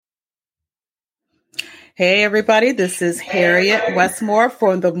Hey, everybody. This is Harriet Westmore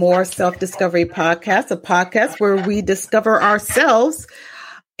from the More Self-Discovery Podcast, a podcast where we discover ourselves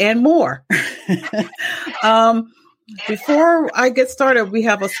and more. Before I get started, we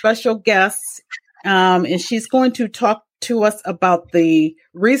have a special guest, and she's going to talk to us about the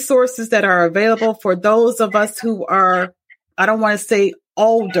resources that are available for those of us who are, I don't want to say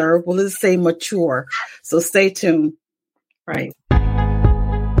older, well, let's say mature. So stay tuned. Right.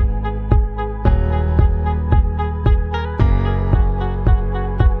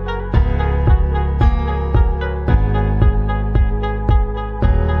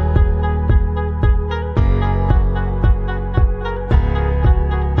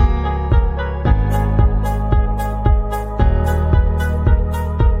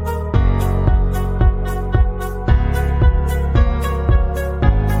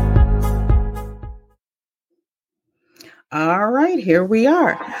 All right, here we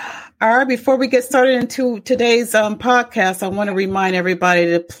are. All right, before we get started into today's podcast, I want to remind everybody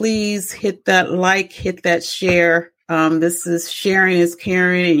to please hit that like, hit that share. This is sharing is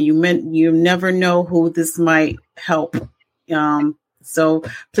caring, and you never know who this might help. So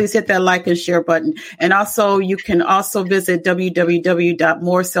please hit that like and share button. And also, you can also visit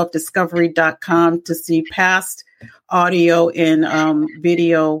www.moreselfdiscovery.com to see past audio and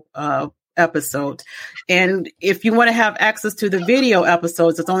video episodes. And if you want to have access to the video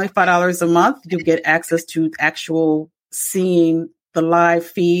episodes, it's only $5 a month. You get access to actual seeing the live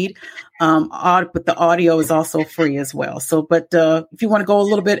feed. But the audio is also free as well. So, but if you want to go a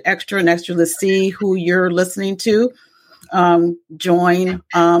little bit extra to see who you're listening to, join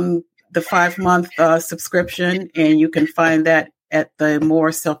the 5-month subscription, and you can find that at the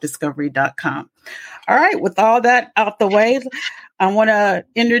moreselfdiscovery.com. All right, with all that out the way, I want to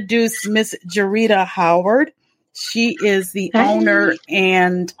introduce Miss Jarita Howard. She is the owner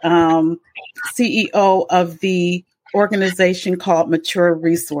and CEO of the organization called Mature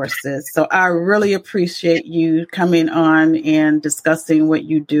Resources. So I really appreciate you coming on and discussing what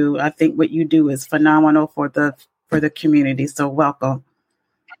you do. I think what you do is phenomenal for the community. So welcome.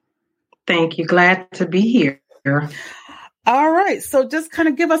 Thank you. Glad to be here. All right. So just kind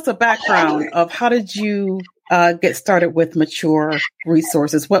of give us a background of how did you get started with Mature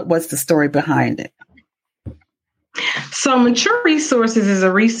Resources? What was the story behind it? So Mature Resources is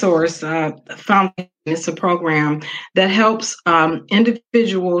a resource foundation. It's a program that helps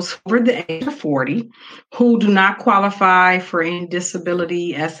individuals over the age of 40 who do not qualify for any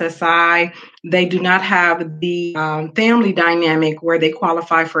disability, SSI. They do not have the family dynamic where they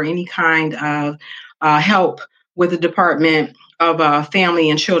qualify for any kind of help with the Department of Family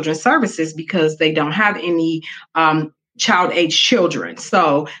and Children's Services because they don't have any child age children.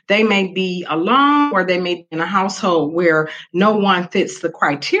 So they may be alone or they may be in a household where no one fits the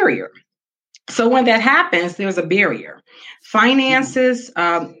criteria. So when that happens, there's a barrier. Finances,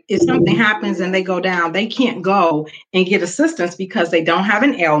 if something happens and they go down, they can't go and get assistance because they don't have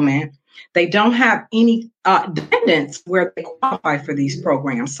an ailment. They don't have any dependents where they qualify for these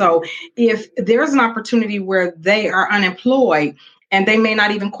programs. So if there's an opportunity where they are unemployed and they may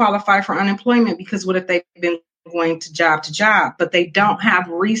not even qualify for unemployment because what if they've been going to job, but they don't have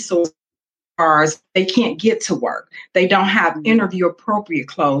resources. They can't get to work. They don't have interview appropriate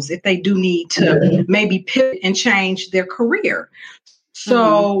clothes if they do need to maybe pivot and change their career.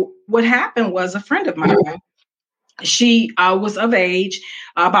 So what happened was a friend of mine, she was of age,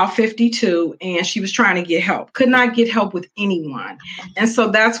 about 52, and she was trying to get help, could not get help with anyone. And so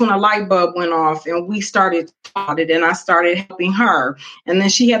that's when a light bulb went off and we started talking and I started helping her. And then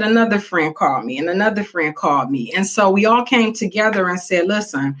she had another friend call me and another friend called me. And so we all came together and said,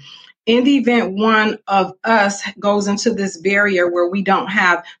 listen, in the event one of us goes into this barrier where we don't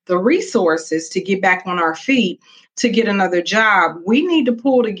have the resources to get back on our feet, to get another job, we need to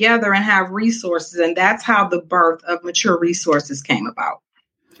pull together and have resources. And that's how the birth of Mature Resources came about.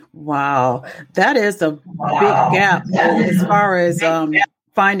 Wow. That is a big gap as far as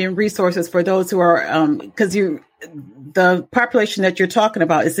finding resources for those who are, because the population that you're talking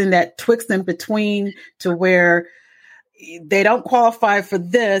about is in that twixt in between to where they don't qualify for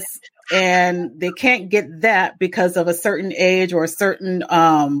this and they can't get that because of a certain age or a certain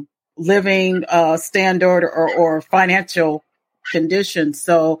living standard or financial condition.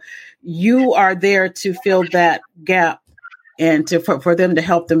 So you are there to fill that gap and for them to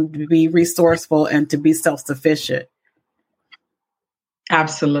help them to be resourceful and to be self-sufficient.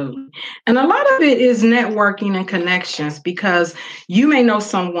 Absolutely. And a lot of it is networking and connections, because you may know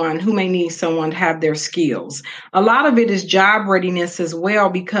someone who may need someone to have their skills. A lot of it is job readiness as well,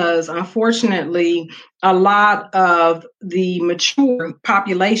 because unfortunately, a lot of the mature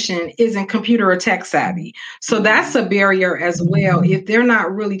population isn't computer or tech savvy. So that's a barrier as well. If they're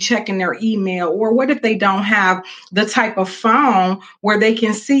not really checking their email, or what if they don't have the type of phone where they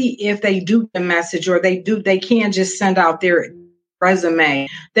can see if they do the message, or they can just send out their resume.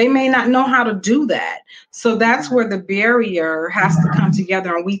 They may not know how to do that. So that's where the barrier has to come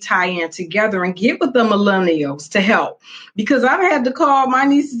together, and we tie in together and get with the millennials to help. Because I've had to call my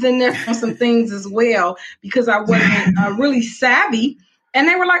nieces and nephews on some things as well, because I wasn't really savvy. And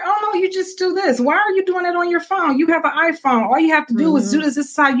they were like, oh, no, you just do this. Why are you doing it on your phone? You have an iPhone. All you have to do is do this.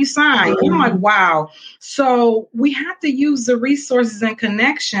 This is how you sign. And I'm like, wow. So we have to use the resources and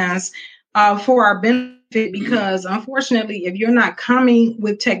connections for our benefit, because unfortunately, if you're not coming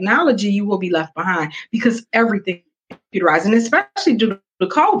with technology, you will be left behind, because everything is computerized, and especially due to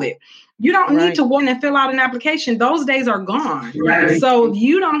COVID. You don't need to walk in and fill out an application. Those days are gone. Right. So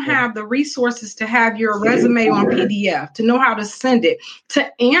you don't have the resources to have your resume on PDF, to know how to send it, to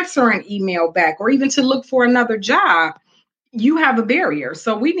answer an email back, or even to look for another job. You have a barrier.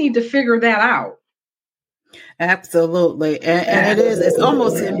 So we need to figure that out. Absolutely. And it's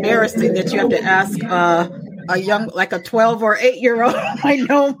almost embarrassing that you have to ask a young, like a 12 or 8-year-old, I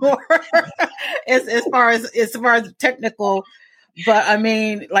know more as far as technical. But I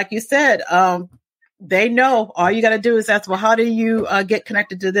mean, like you said, they know. All you got to do is ask, well, how do you get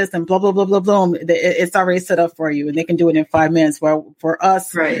connected to this, and blah, blah, blah, blah, blah. It's already set up for you, and they can do it in 5 minutes. Well, for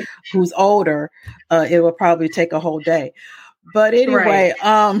us who's older, it will probably take a whole day. But anyway,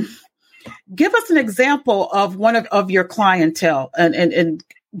 give us an example of one of your clientele, and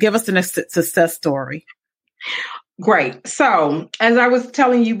give us a success story. Great. So as I was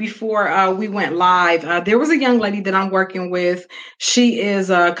telling you before we went live, there was a young lady that I'm working with. She is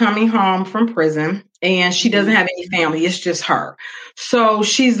coming home from prison, and she doesn't have any family. It's just her. So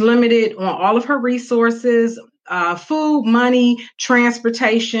she's limited on all of her resources, food, money,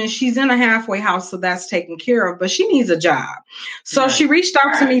 transportation. She's in a halfway house, so that's taken care of, but she needs a job. So she reached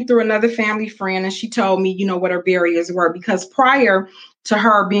out to me through another family friend, and she told me, what her barriers were, because prior to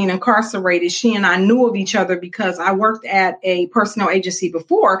her being incarcerated, she and I knew of each other because I worked at a personnel agency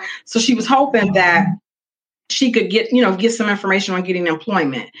before. So she was hoping that she could get some information on getting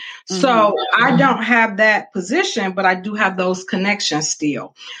employment. So I don't have that position, but I do have those connections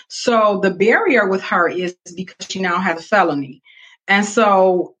still. So the barrier with her is because she now has a felony. And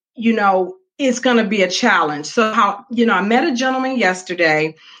so, it's going to be a challenge. So I met a gentleman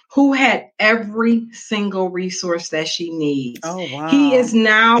yesterday who had every single resource that she needs. Oh, wow. He is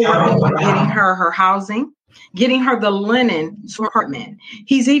now working on getting her housing, getting her the linen to her apartment.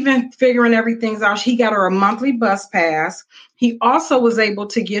 He's even figuring everything out. He got her a monthly bus pass. He also was able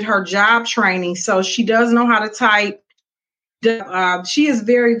to get her job training. So she does know how to type. She is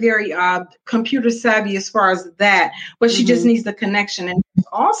very, very computer savvy as far as that, but she just needs the connection. And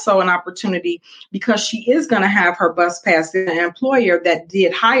also an opportunity, because she is going to have her bus pass, an employer that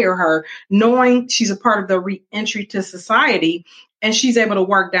did hire her, knowing she's a part of the re-entry to society, and she's able to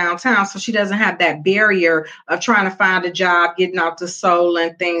work downtown. So she doesn't have that barrier of trying to find a job, getting out to Seoul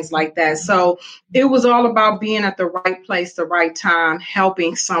and things like that. So it was all about being at the right place, the right time,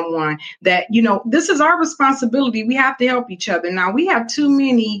 helping someone that, this is our responsibility. We have to help each other. Now, we have too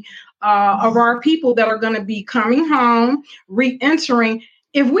many of our people that are going to be coming home, re-entering.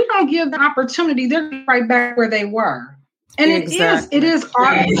 If we don't give the opportunity, they're right back where they were. And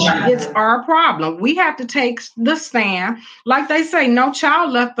it's our problem. We have to take the stand. Like they say, no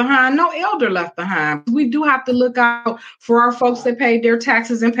child left behind, no elder left behind. We do have to look out for our folks that paid their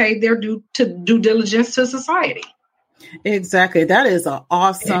taxes and paid their due diligence to society. Exactly. That is an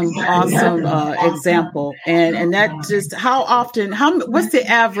awesome example. And that just, what's the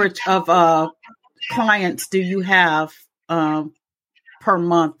average of clients do you have per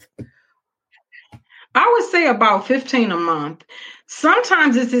month? I would say about 15 a month.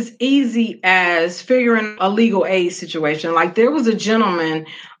 Sometimes it's as easy as figuring a legal aid situation. Like there was a gentleman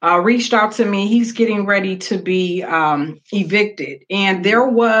reached out to me. He's getting ready to be evicted. And there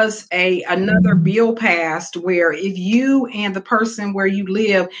was another bill passed where if you and the person where you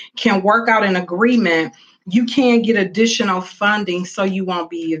live can work out an agreement, you can get additional funding so you won't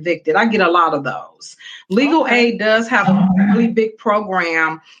be evicted. I get a lot of those. Legal aid does have a really big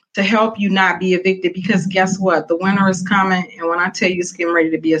program to help you not be evicted, because guess what? The winter is coming. And when I tell you, it's getting ready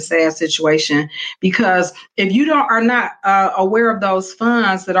to be a sad situation, because if you are not aware of those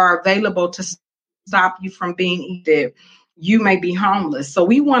funds that are available to stop you from being evicted, you may be homeless. So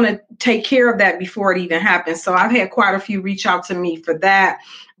we want to take care of that before it even happens. So I've had quite a few reach out to me for that.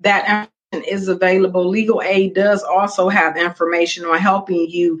 That information is available. Legal aid does also have information on helping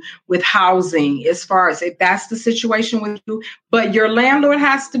you with housing, as far as if that's the situation with you, but your landlord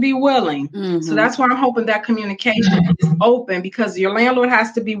has to be willing. Mm-hmm. So that's why I'm hoping that communication is open, because your landlord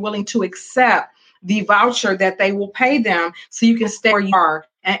has to be willing to accept the voucher that they will pay them, so you can stay where you are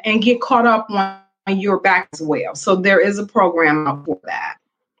and get caught up on your back as well. So there is a program out for that.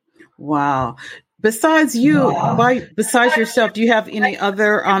 Wow. Besides you, besides yourself, do you have any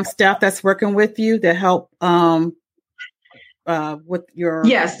other staff that's working with you that help with your?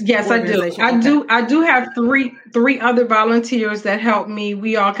 Yes, I do. I do have three other volunteers that help me.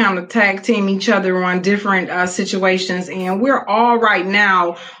 We all kind of tag team each other on different situations, and we're all right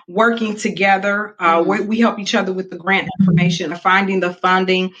now working together. We help each other with the grant information, finding the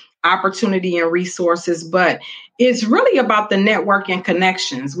funding, opportunity, and resources. But it's really about the network and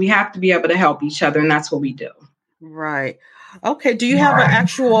connections. We have to be able to help each other, and that's what we do. Right. Okay. Do you have an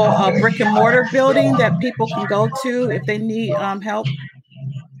actual brick and mortar building that people can go to if they need help?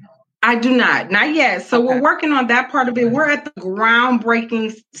 I do not yet. So We're working on that part of it. We're at the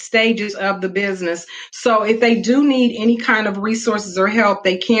groundbreaking stages of the business. So if they do need any kind of resources or help,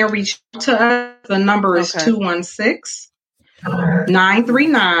 they can reach out to us. The number is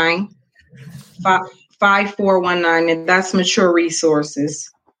 216-939-5419, and that's Mature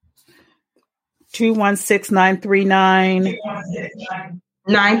Resources. 216-939.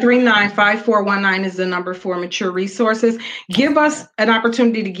 939-5419 is the number for Mature Resources. Give us an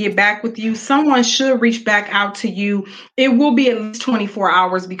opportunity to get back with you. Someone should reach back out to you. It will be at least 24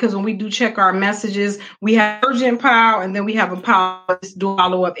 hours, because when we do check our messages, we have urgent pile, and then we have a pile of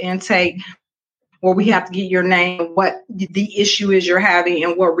follow-up intake, where we have to get your name, what the issue is you're having,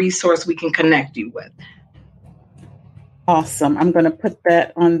 and what resource we can connect you with. Awesome. I'm going to put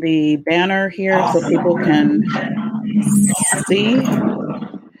that on the banner here so people can see.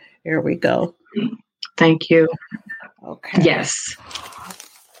 Here we go. Thank you. Okay. Yes.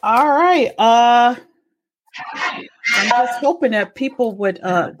 All right. I'm just hoping that people would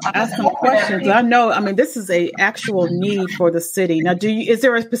ask some questions. I know, this is a actual need for the city. Now, is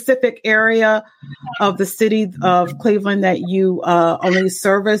there a specific area of the city of Cleveland that you only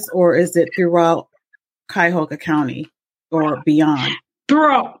service, or is it throughout Cuyahoga County or beyond?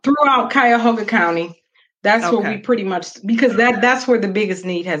 Throughout Cuyahoga County. That's where we pretty much, because that's where the biggest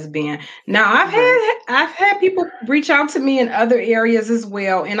need has been. Now I've had people reach out to me in other areas as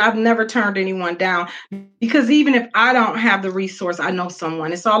well, and I've never turned anyone down, because even if I don't have the resource, I know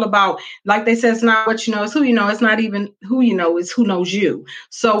someone. It's all about, like they said, it's not what you know, it's who you know. It's not even who you know, it's who knows you.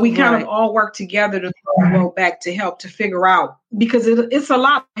 So we kind of all work together to go back to help to figure out, because it's a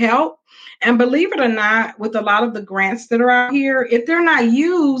lot of help. And believe it or not, with a lot of the grants that are out here, if they're not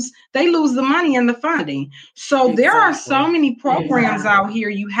used, they lose the money and the funding. So There are so many programs out here,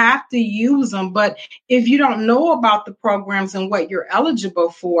 you have to use them. But if you don't know about the programs and what you're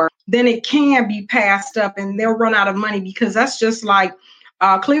eligible for, then it can be passed up and they'll run out of money, because that's just like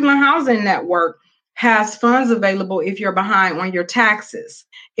Cleveland Housing Network has funds available if you're behind on your taxes.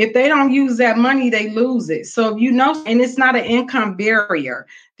 If they don't use that money, they lose it. So if you know, and it's not an income barrier.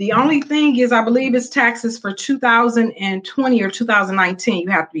 The only thing is, I believe it's taxes for 2020 or 2019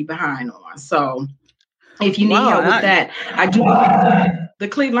 you have to be behind on. So if you need help with that, I do. The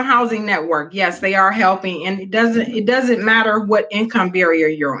Cleveland Housing Network, yes, they are helping. And it doesn't matter what income barrier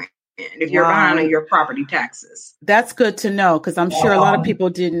you're in, if you're behind on your property taxes. That's good to know, because I'm sure a lot of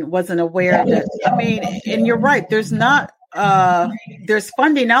people wasn't aware that. And you're right. There's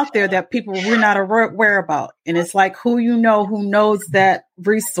funding out there that we're not aware about. And it's like who knows that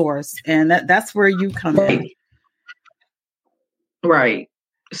resource. And that's where you come in. Right.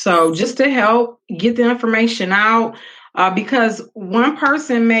 So just to help get the information out, because one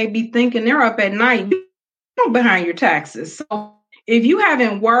person may be thinking they're up at night behind your taxes. So if you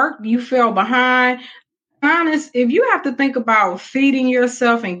haven't worked, you fell behind. Honest, if you have to think about feeding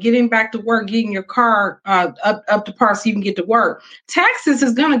yourself and getting back to work, getting your car up to par so you can get to work, taxes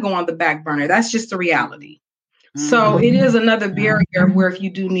is going to go on the back burner. That's just the reality. Mm-hmm. So it is another barrier where if you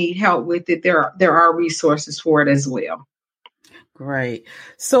do need help with it, there are resources for it as well. Great.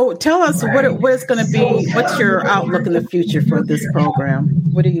 So tell us what it's going to be. What's your outlook in the future for this program?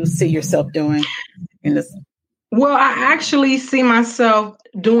 What do you see yourself doing in this? Well, I actually see myself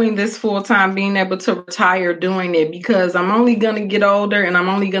doing this full time, being able to retire doing it, because I'm only going to get older and I'm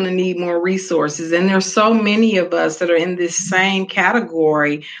only going to need more resources. And there's so many of us that are in this same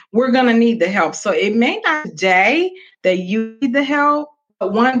category. We're going to need the help. So it may not be today that you need the help,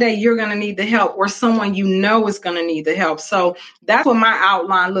 one day you're going to need the help, or someone you know is going to need the help. So that's what my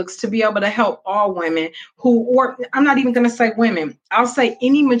outline looks, to be able to help all women who, or I'm not even going to say women, I'll say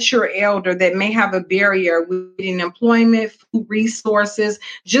any mature elder that may have a barrier with getting employment, food resources,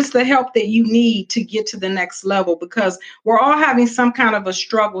 just the help that you need to get to the next level, because we're all having some kind of a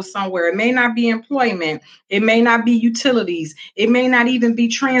struggle somewhere. It may not be employment. It may not be utilities. It may not even be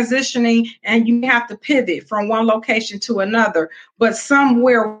transitioning, and you have to pivot from one location to another. But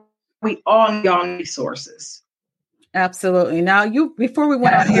somewhere we all need resources. Absolutely. Now, before we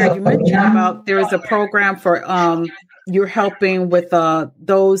went on air, you mentioned about there is a program for you're helping with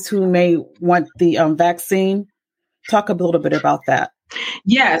those who may want the vaccine. Talk a little bit about that.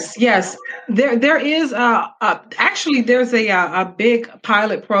 Yes. There is actually there's a big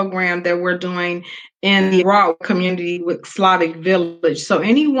pilot program that we're doing in the Broadway community with Slavic Village. So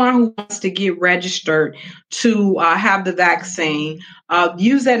anyone who wants to get registered to have the vaccine,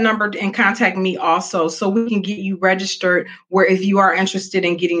 use that number and contact me also, so we can get you registered where if you are interested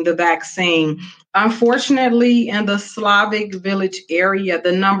in getting the vaccine. Unfortunately, in the Slavic Village area,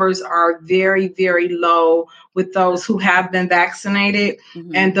 the numbers are very, very low with those who have been vaccinated.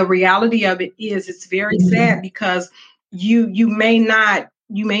 Mm-hmm. And the reality of it is it's very sad, because you may not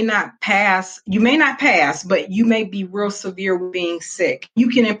pass, but you may be real severe with being sick. You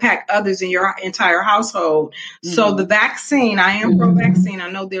can impact others in your entire household. Mm-hmm. So the vaccine, I am pro-vaccine. I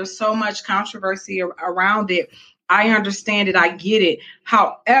know there's so much controversy around it. I understand it. I get it.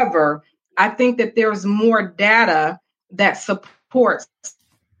 However, I think that there's more data that supports the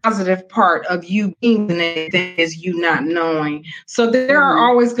positive part of you being in it than is you not knowing. So there are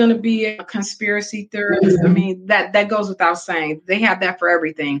always going to be a conspiracy theories. I mean, that goes without saying. They have that for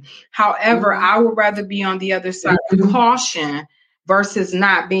everything. However, I would rather be on the other side of caution versus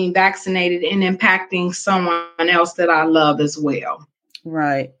not being vaccinated and impacting someone else that I love as well.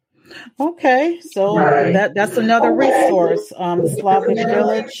 Right. Okay, so that's another resource, Slavic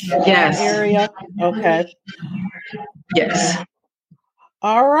Village area. Okay. Yes.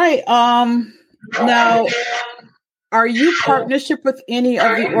 All right. Now, are you partnership with any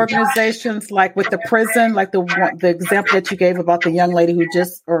of the organizations, like with the prison, like the example that you gave about the young lady who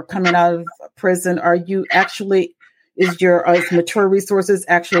just or coming out of prison? Are you actually is Mature Resources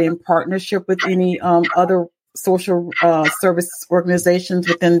actually in partnership with any other social service organizations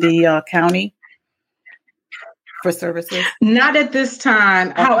within the county for services? Not at this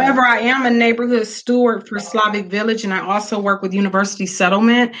time. Okay. However, I am a neighborhood steward for Slavic Village, and I also work with University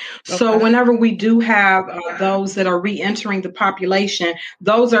Settlement. Okay. So whenever we do have those that are re-entering the population,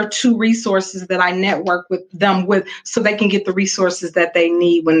 those are two resources that I network with them with, so they can get the resources that they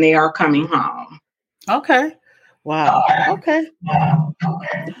need when they are coming home. Okay. Wow. Okay.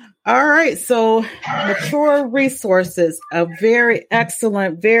 All right. So Mature Resources, a very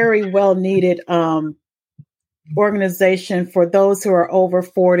excellent, very well needed organization for those who are over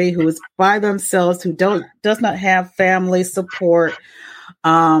 40, who is by themselves, who does not have family support,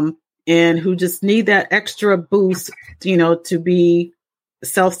 and who just need that extra boost, to be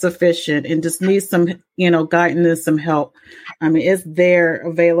self-sufficient, and just need some, guidance and some help. I mean, it's there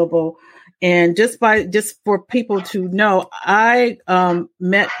available. And just for people to know, I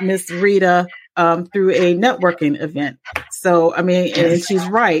met Miss Rita through a networking event. So, I mean, and she's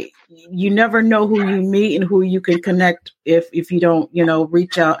right. You never know who you meet and who you can connect if you don't,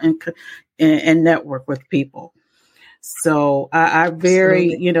 reach out and network with people. So I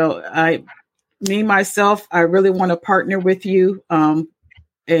very, myself, I really want to partner with you and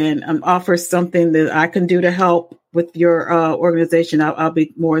offer something that I can do to help with your organization. I'll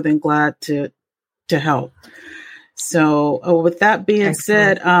be more than glad to help. So with that being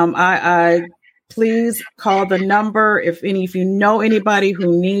said, I please call the number if you know anybody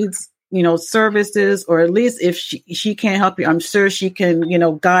who needs, services, or at least if she can't help you, I'm sure she can,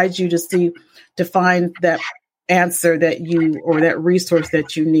 guide you to find that answer or that resource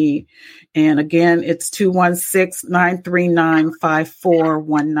that you need. And again, it's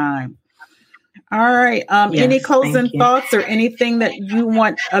 216-939-5419. All right. Yes, any closing thoughts or anything that you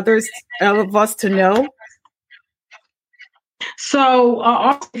want all of us to know? So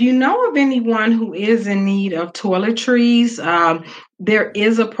if you know of anyone who is in need of toiletries, there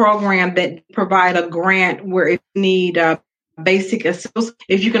is a program that provide a grant where if you need basic assistance.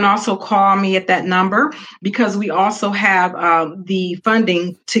 If you can also call me at that number, because we also have the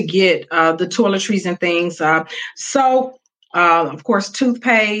funding to get the toiletries and things. So, of course,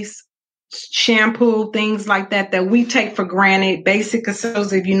 toothpaste, shampoo, things like that we take for granted, basic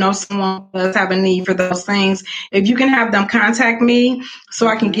essentials. If you know someone does have a need for those things, if you can have them contact me so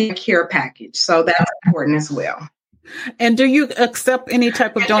I can get a care package. So that's important as well. And do you accept any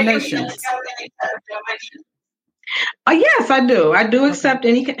type of donations? Yes, I do. I do accept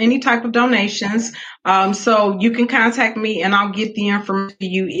any type of donations. So you can contact me and I'll get the information to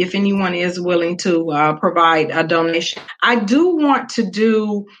you if anyone is willing to provide a donation. I do want to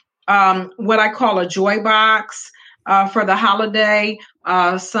do what I call a joy box for the holiday.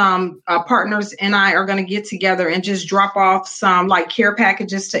 Some partners and I are going to get together and just drop off some like care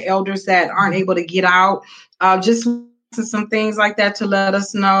packages to elders that aren't able to get out. Just some things like that to let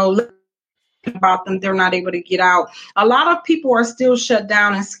us know about them. They're not able to get out. A lot of people are still shut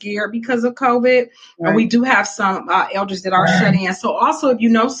down and scared because of COVID. Right. We do have some elders that are shut in. So also, if you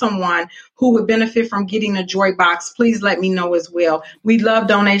know someone who would benefit from getting a joy box, please let me know as well. We love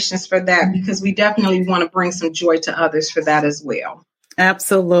donations for that because we definitely want to bring some joy to others for that as well.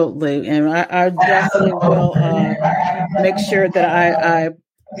 Absolutely. And I definitely will make sure that I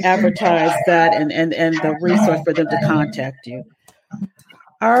advertise that and the resource for them to contact you.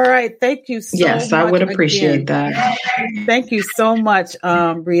 All right. Thank you so much. Yes, I would appreciate that. Thank you so much,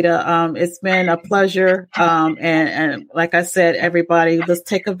 Rita. It's been a pleasure. And like I said, everybody, let's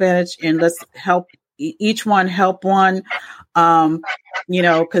take advantage and let's help each one help one.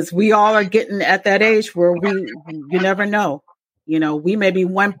 Because we all are getting at that age where you never know. We may be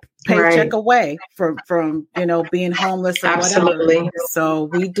one paycheck away from being homeless or Absolutely. Whatever. So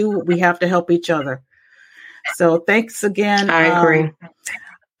we have to help each other. So thanks again. I agree.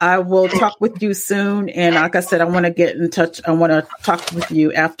 I will talk with you soon. And like I said, I want to get in touch. I want to talk with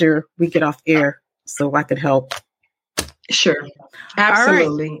you after we get off air so I could help. Sure.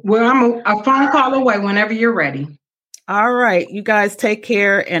 Absolutely. Right. Well, I'm a phone call away whenever you're ready. All right. You guys take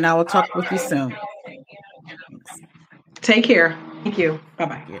care and I will talk with you soon. Take care. Thank you.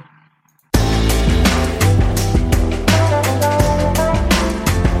 Bye-bye. Yeah.